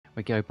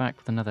We go back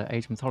with another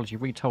Age of Mythology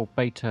Retold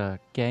beta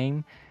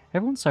game.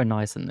 Everyone's so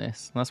nice in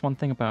this. That's one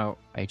thing about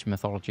Age of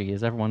Mythology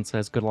is everyone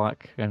says good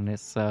luck and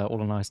it's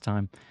all a nice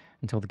time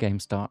until the game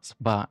starts.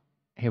 But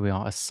here we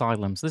are,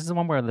 Asylums. This is the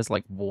one where there's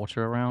like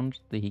water around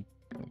the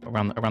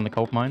around the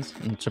gold mines.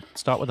 And to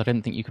start with, I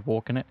didn't think you could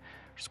walk in it,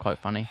 which is quite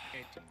funny.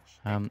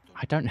 I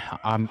don't know.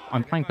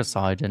 I'm playing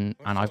Poseidon,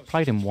 and I've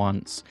played him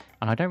once,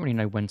 and I don't really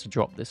know when to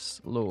drop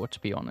this lore, to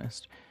be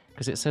honest,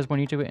 because it says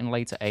when you do it in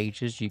later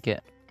ages, you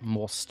get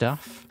more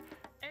stuff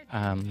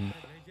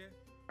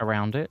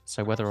around it.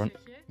 So whether or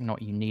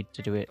not you need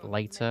to do it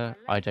later,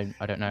 I don't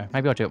know.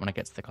 Maybe I'll do it when I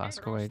get to the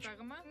classical age.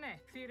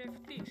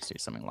 Let's do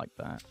something like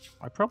that.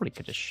 I probably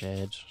could have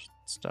shared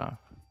stuff.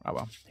 Oh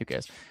well, who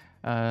cares?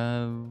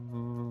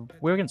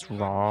 We're against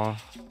Ra,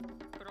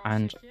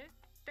 and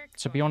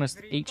to be honest,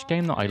 each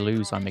game that I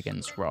lose, I'm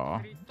against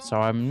Ra,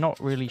 so I'm not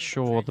really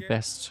sure the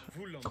best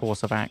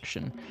course of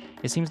action.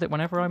 It seems that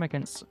whenever I'm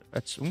against I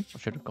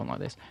should have gone like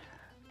this.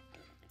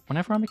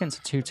 Whenever I'm against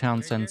a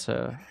two-town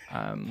center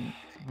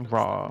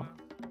Ra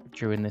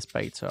during this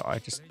beta,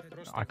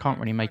 I can't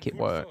really make it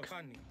work.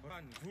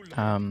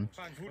 But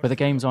the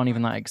games aren't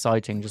even that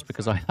exciting just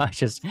because I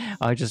just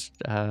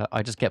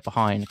get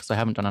behind because I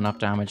haven't done enough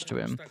damage to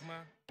him.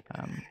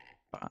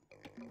 But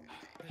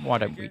why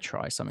don't we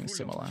try something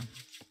similar?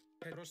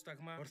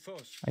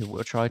 I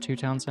will try a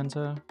two-town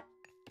center.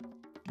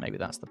 Maybe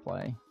that's the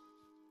play.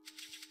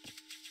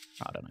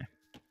 I don't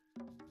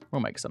know.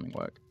 We'll make something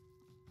work.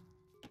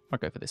 I'll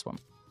go for this one.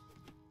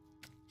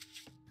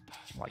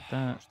 Like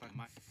that.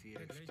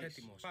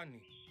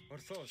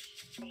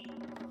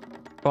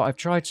 But I've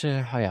tried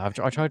to, I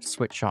tried to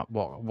switch up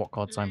what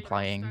gods I'm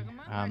playing,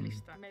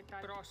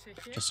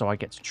 just so I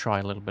get to try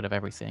a little bit of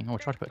everything. Oh, I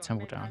tried to put a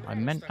temple down. I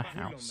meant a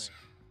house.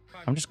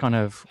 I'm just kind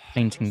of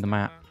painting the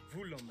map,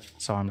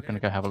 so I'm going to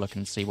go have a look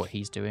and see what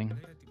he's doing.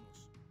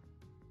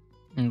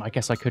 I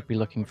guess I could be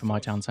looking for my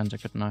town centre,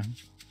 couldn't I?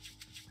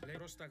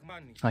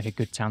 Like a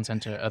good town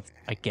centre of,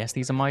 I guess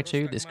these are my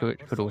two. This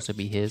could also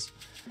be his.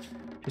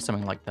 Do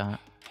something like that.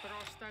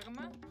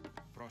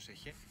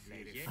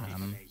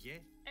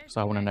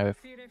 So I want to know if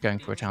going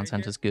for a town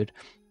centre is good.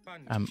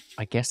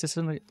 I guess this is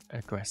an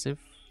aggressive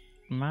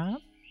map.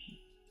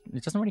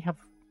 It doesn't really have...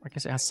 I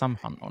guess it has some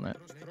hunt on it.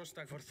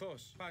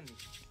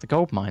 The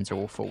gold mines are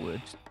all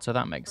forward, so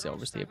that makes it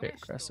obviously a bit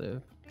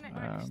aggressive.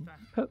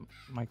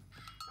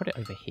 Put it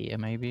over here,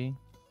 maybe.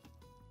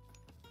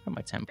 Put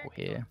my temple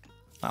here.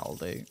 That'll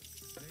do.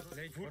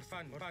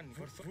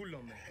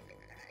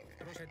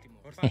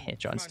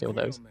 Try and steal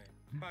those.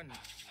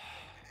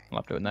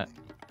 Love doing that.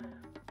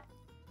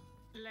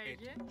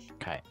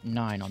 Okay,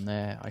 9 on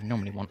there. I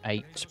normally want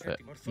 8, but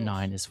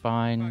 9 is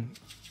fine.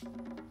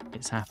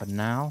 It's happened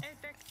now.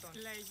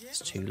 It's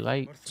too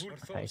late.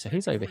 Okay, so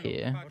he's over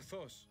here.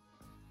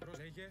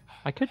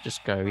 I could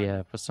just go,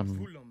 yeah, for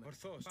some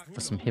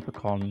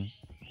Hippocon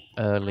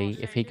early.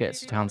 If he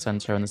gets a town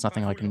centre and there's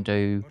nothing I can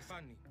do,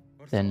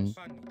 then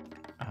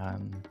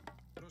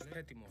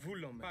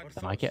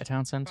I get a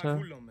town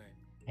centre.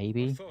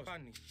 Maybe.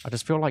 I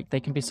just feel like they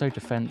can be so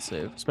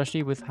defensive,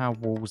 especially with how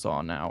walls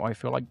are now. I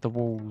feel like the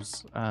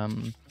walls,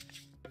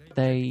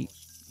 they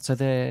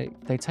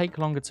take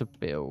longer to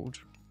build.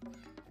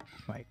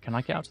 Wait, can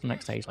I get up to the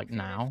next stage like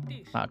now?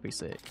 That'd be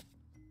sick.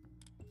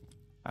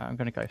 I'm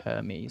gonna go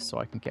Hermes so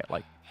I can get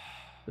like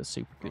the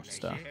super good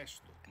stuff.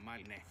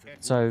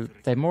 So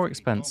they're more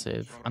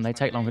expensive and they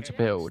take longer to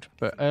build,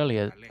 but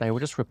earlier they were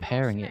just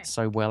repairing it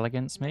so well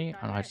against me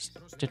and I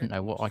just didn't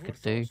know what I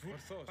could do.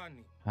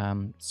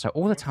 So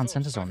all the town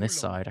centers are on this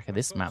side. Okay,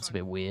 this map's a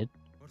bit weird.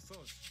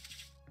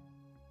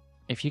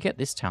 If you get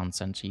this town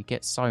center, you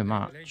get so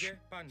much.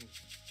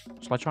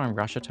 Shall I try and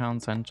rush a town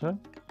center?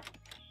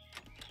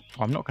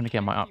 Oh, I'm not going to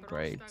get my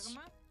upgrades,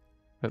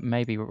 but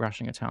maybe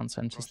rushing a town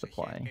center is the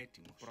play.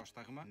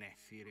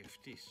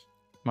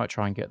 Might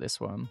try and get this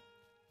one.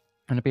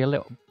 And it'll be a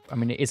little... I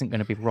mean, it isn't going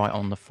to be right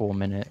on the 4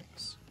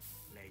 minutes.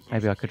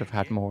 Maybe I could have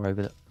had more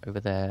over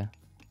there.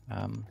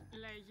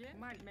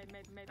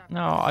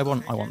 No, I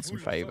want some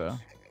favor.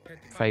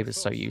 Favor's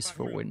so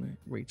useful when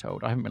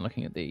retold. I haven't been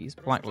looking at these.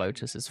 Black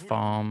Lotus is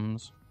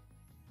farms.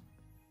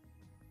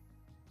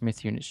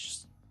 Myth unit's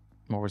just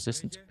more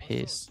resistant to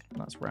pierce.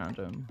 That's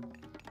random.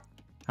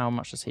 How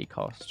much does he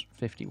cost?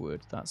 50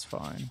 wood. That's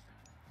fine.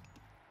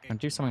 And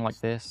do something like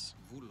this.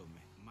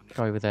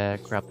 Go over there,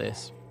 grab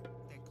this.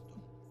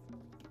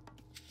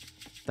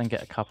 Then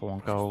get a couple on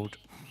gold.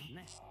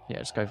 Yeah,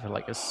 just go for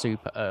like a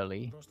super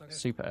early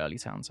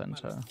town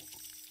center.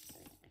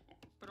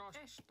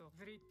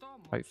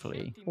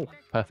 Hopefully. Oh,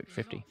 perfect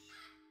 50.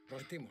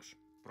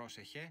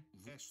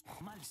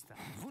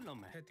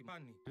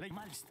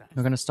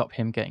 We're going to stop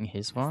him getting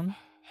his one.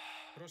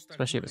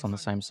 Especially if it's on the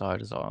same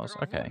side as ours.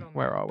 Okay,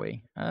 where are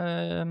we?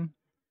 Yeah,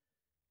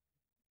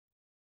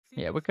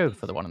 we'll go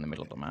for the one in the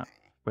middle of the map.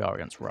 We are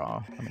against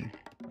Ra. I mean,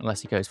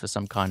 unless he goes for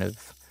some kind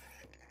of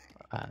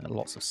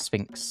lots of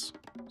Sphinx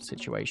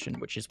situation,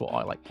 which is what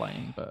I like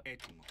playing, but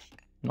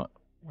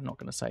we're not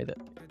going to say that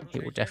he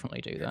will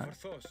definitely do that.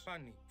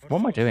 What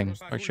am I doing?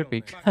 I should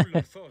be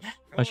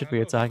I should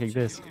be attacking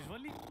this.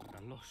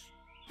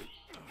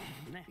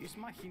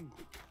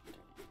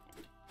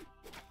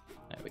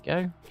 There we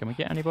go. Can we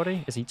get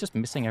anybody? Is he just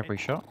missing every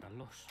shot?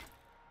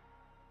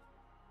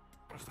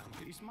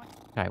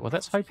 Okay, well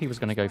let's hope he was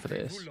going to go for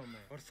this.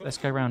 Let's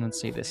go around and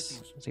see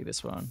this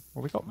one.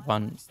 Well, we got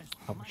one.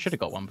 Oh, we should have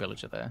got one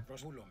villager there.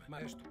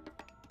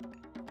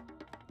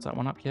 Is that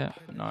one up yet?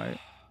 No.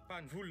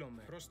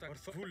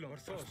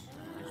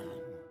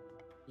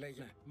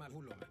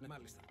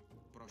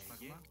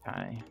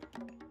 Okay.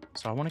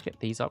 So I want to get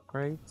these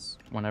upgrades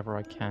whenever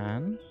I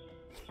can.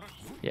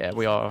 Yeah,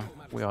 we are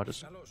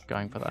just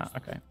going for that.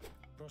 Okay.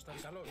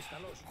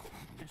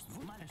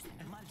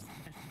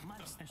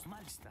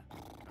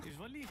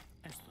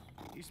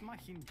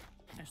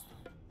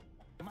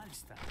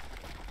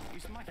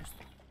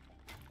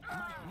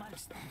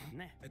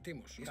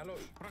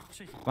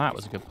 That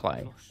was a good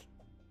play.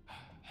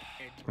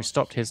 We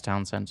stopped his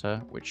town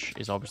centre, which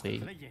is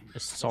obviously a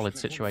solid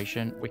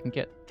situation. We can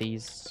get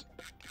these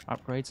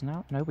upgrades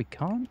now. No, we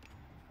can't.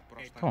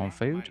 Come on,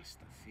 food.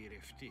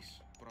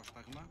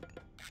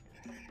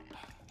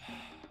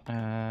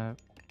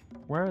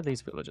 Where are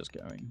these villagers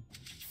going?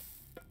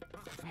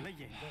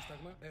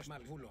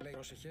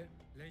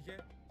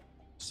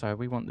 So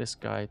we want this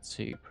guy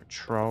to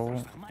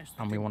patrol,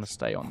 and we want to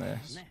stay on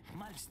this.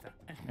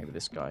 Maybe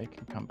this guy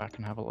can come back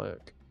and have a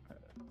look.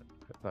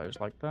 Put those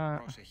like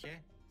that.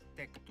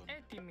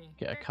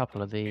 Get a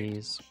couple of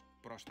these.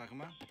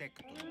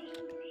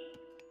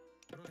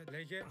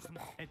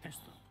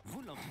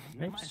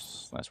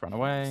 Oops, let's run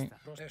away.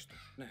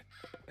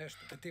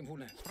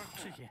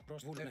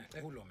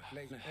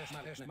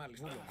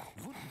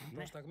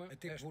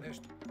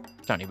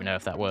 Don't even know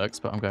if that works,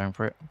 but I'm going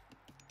for it.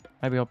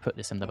 Maybe I'll put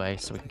this in the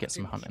base so we can get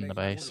some hunt in the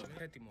base.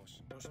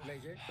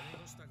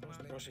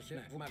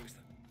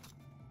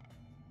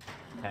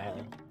 Okay.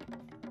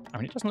 I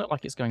mean, it doesn't look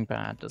like it's going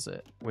bad, does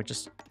it? We're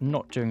just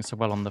not doing so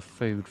well on the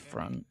food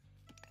front.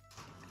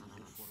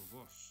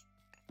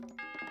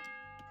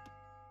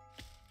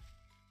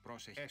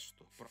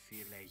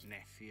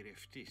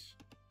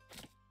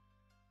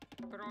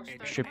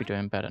 Should be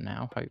doing better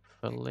now,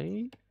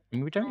 hopefully. I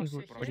mean, we don't need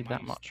really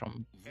that much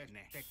on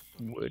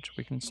wood.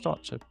 We can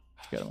start to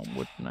get them on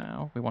wood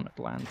now. We want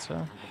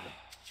Atlanta.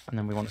 And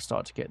then we want to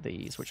start to get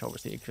these, which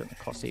obviously are going to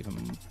cost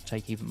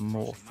take even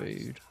more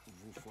food.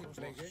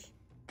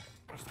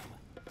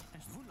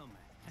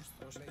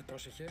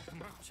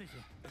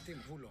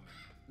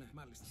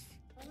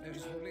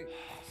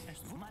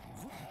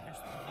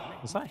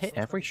 Does that hit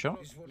every shot?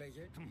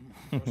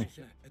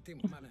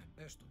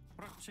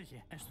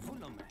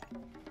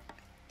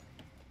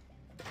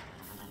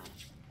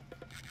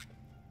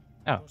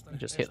 Oh, I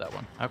just hit that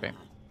one. Okay.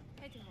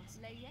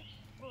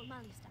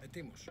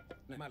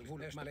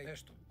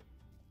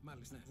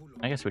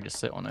 I guess we just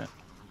sit on it.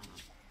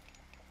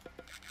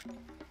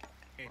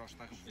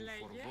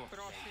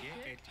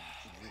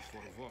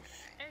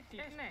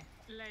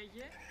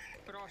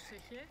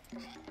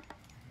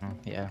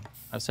 Yeah,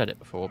 I've said it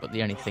before, but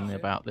the only thing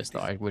about this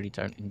that I really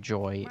don't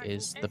enjoy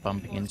is the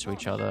bumping into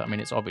each other. I mean,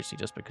 it's obviously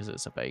just because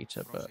it's a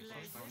beta, but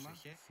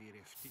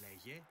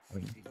I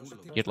mean,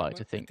 you'd like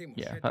to think,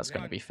 yeah, that's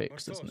going to be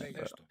fixed, isn't it?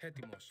 But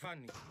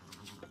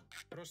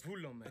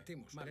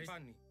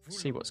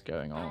see what's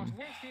going on.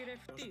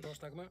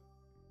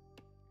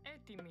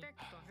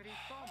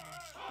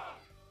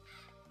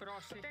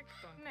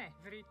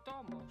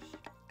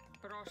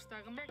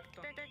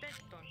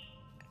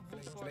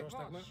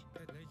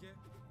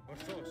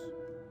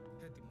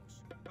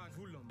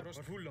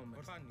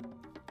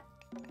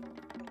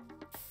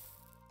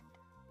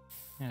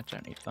 Yeah, I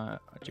don't need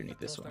that. I do need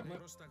this one.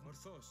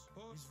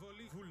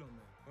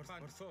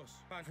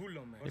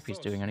 If he's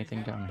doing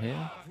anything down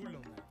here.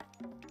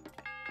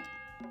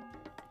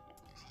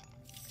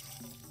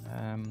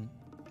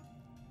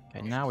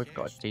 Okay, now we've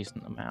got a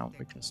decent amount.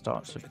 We can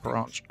start to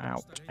branch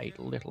out a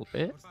little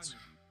bit.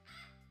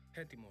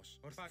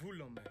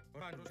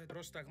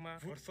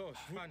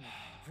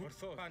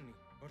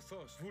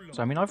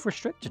 So, I mean, I've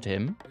restricted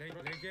him,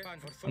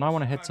 and I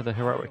want to head to the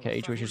heroic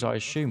age, which is, I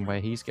assume, where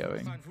he's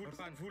going.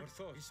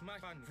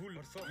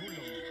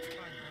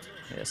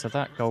 Yeah, so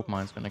that gold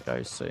mine's going to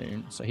go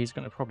soon, so he's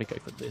going to probably go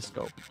for this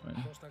gold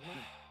mine.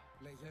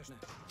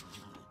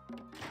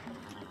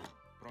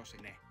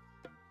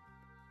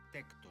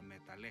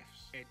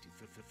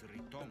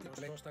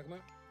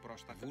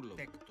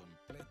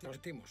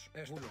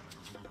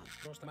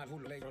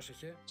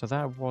 So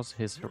that was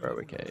his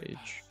heroic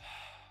age.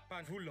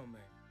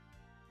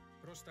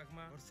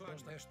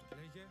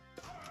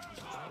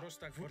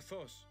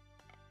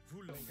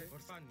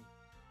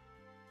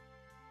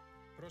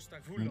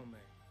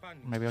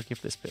 Maybe I'll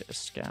give this bit a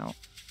scout.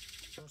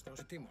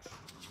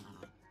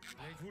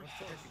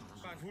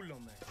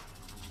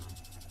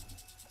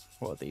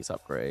 What are these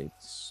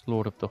upgrades?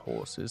 Lord of the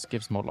Horses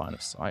gives more line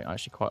of sight. I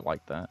actually quite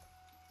like that.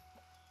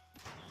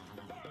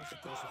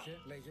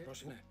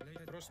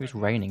 Who's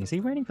reigning? Is he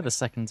reigning for the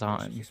second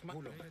time?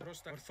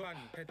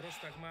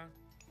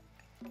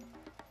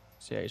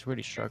 So yeah, he's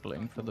really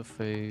struggling for the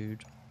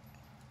food.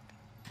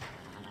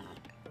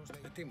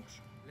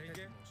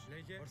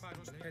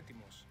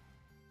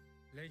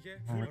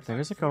 There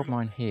is a gold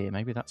mine here.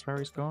 Maybe that's where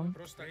he's gone.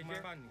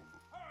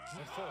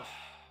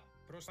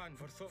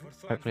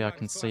 Hopefully I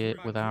can see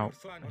it without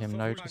him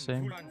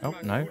noticing. Oh,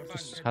 no,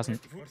 just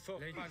hasn't.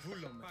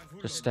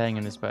 Just staying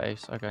in his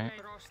base. Okay.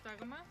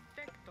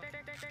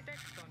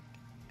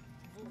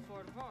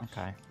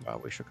 Okay,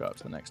 well, we should go up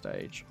to the next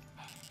stage.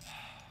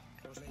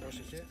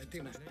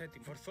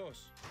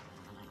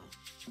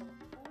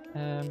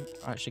 I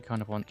actually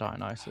kind of want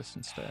Dionysus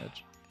instead.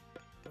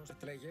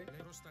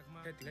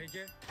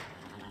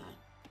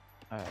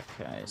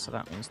 Okay, so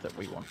that means that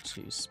we want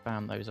to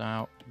spam those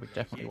out. We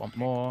definitely want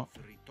more.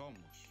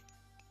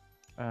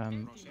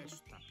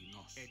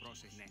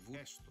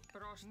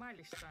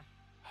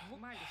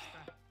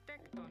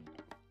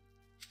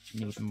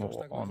 Need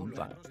more on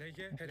that.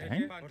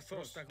 Okay.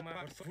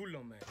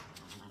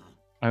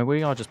 I mean,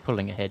 we are just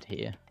pulling ahead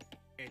here.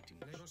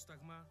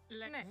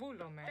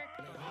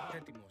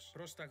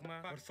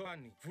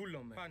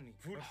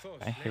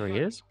 Okay, here he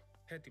is.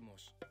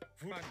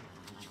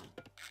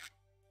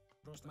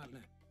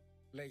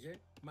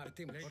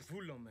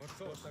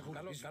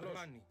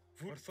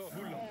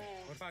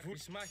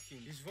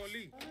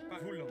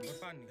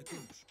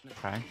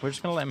 Okay, we're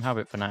just going to let him have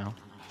it for now.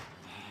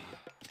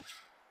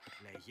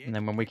 And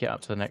then when we get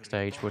up to the next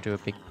stage, we'll do a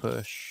big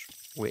push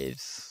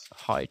with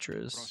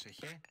Hydras.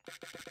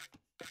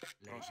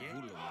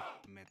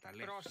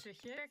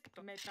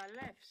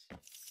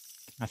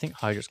 I think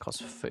Hydras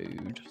cost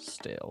food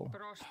still,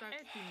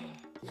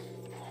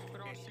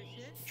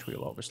 which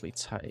we'll obviously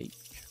take.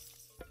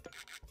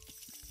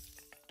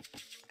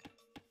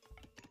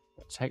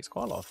 It takes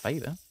quite a lot of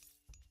favour.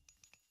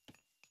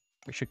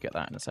 We should get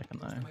that in a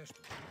second though.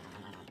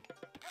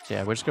 So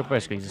yeah, we're just going to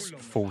basically just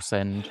full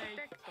send.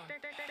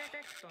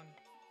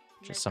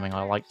 Which is something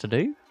I like to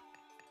do.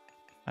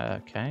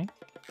 Okay.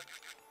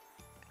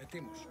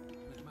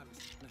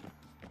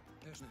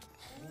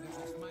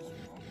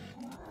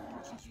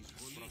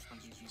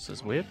 This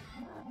is weird.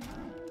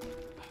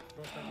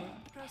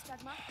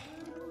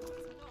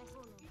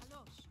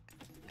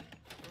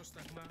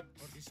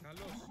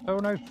 Oh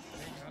no.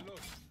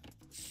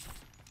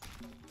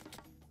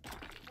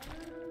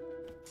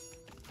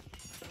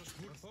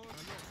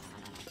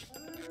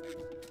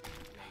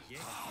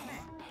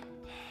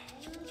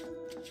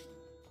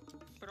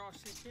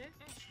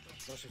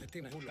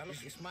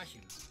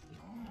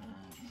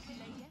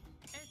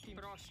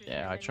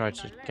 Yeah, I tried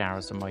to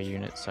garrison my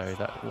unit, so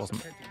that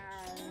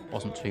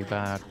wasn't too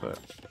bad, but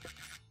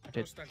I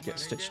did get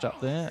stitched up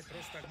there.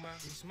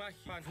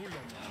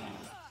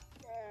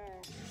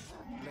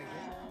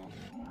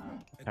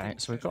 Okay,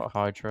 so we've got a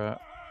Hydra.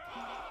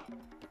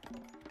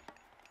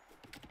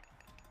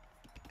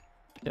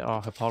 Get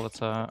our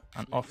Hippolyta,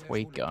 and off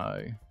we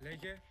go.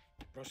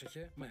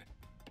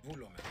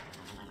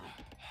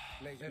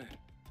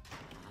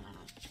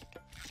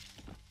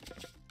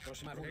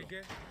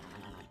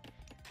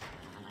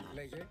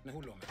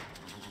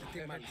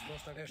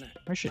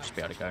 We should just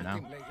be able to go now.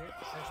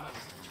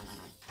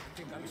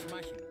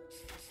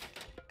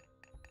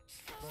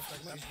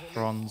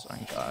 Bronze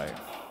and go.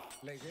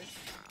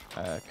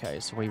 Okay,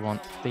 so we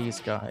want these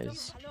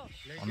guys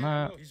on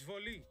that.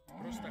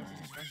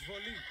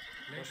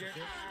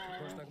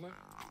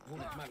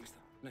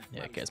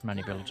 Yeah, get as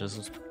many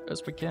villagers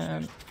as we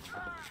can.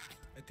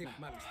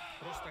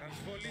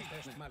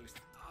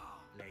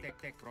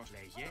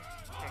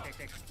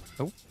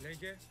 Oh.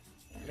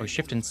 Oh,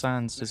 shifting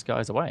sands his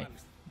guys away.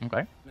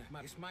 Okay.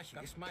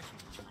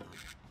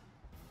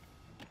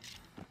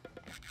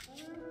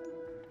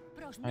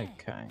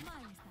 Okay.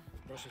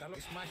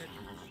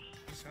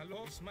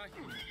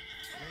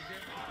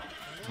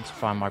 Let's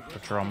find my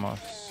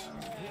Prodromos.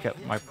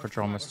 Get my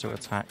Prodromos to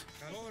attack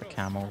the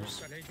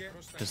camels.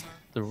 Because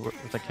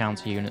the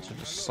counter units are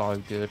just so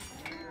good.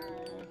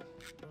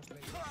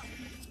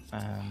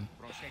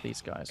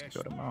 These guys can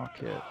go to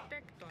market.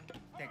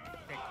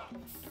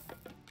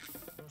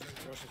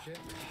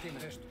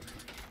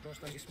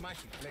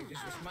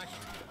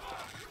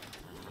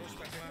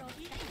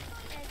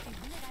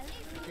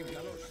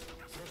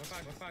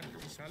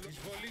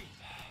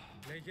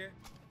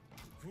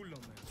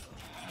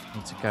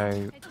 Need to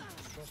go.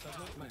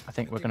 I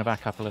think we're going to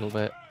back up a little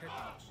bit.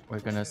 We're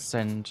going to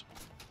send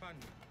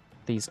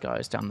these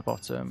guys down the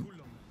bottom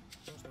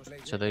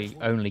to the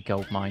only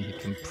gold mine he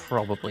can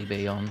probably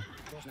be on.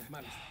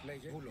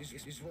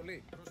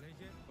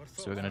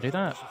 So we're going to do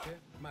that.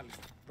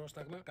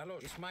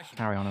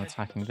 Carry on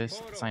attacking this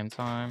at the same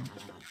time.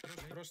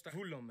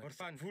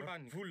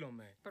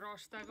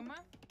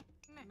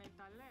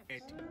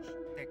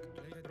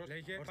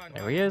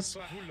 There he is.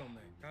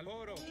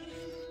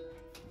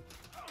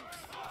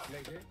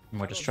 And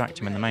we'll distract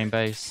him in the main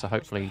base, so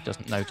hopefully he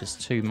doesn't notice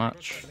too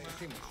much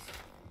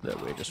that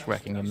we're just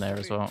wrecking him there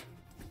as well.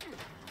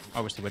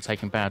 Obviously we're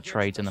taking bad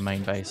trades in the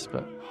main base,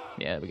 but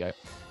yeah, there we go.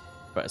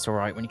 But it's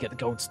alright when you get the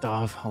gold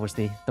staff,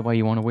 obviously the way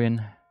you want to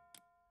win.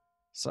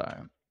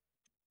 So,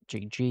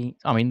 GG.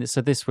 I mean,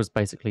 so this was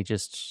basically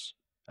just,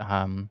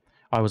 I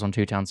was on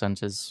 2 town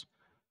centres,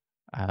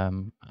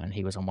 And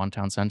he was on one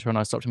town center, and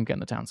I stopped him getting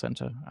the town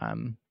center.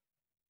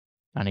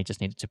 And he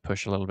just needed to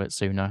push a little bit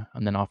sooner.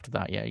 And then after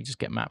that, yeah, you just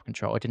get map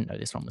control. I didn't know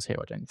this one was here,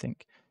 I don't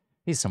think.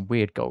 These are some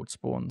weird gold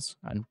spawns,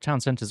 and town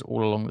centers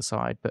all along the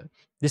side. But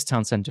this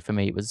town center for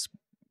me was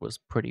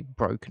pretty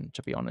broken,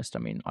 to be honest. I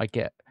mean, I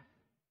get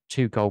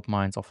 2 gold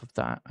mines off of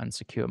that and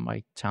secure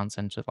my town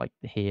center like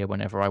here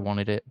whenever I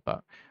wanted it,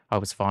 but I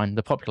was fine.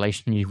 The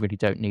population, you really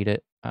don't need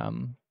it.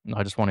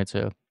 I just wanted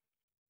to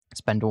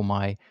spend all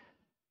my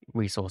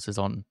resources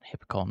on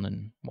Hippocon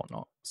and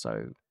whatnot.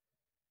 So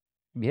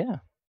yeah,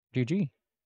 GG.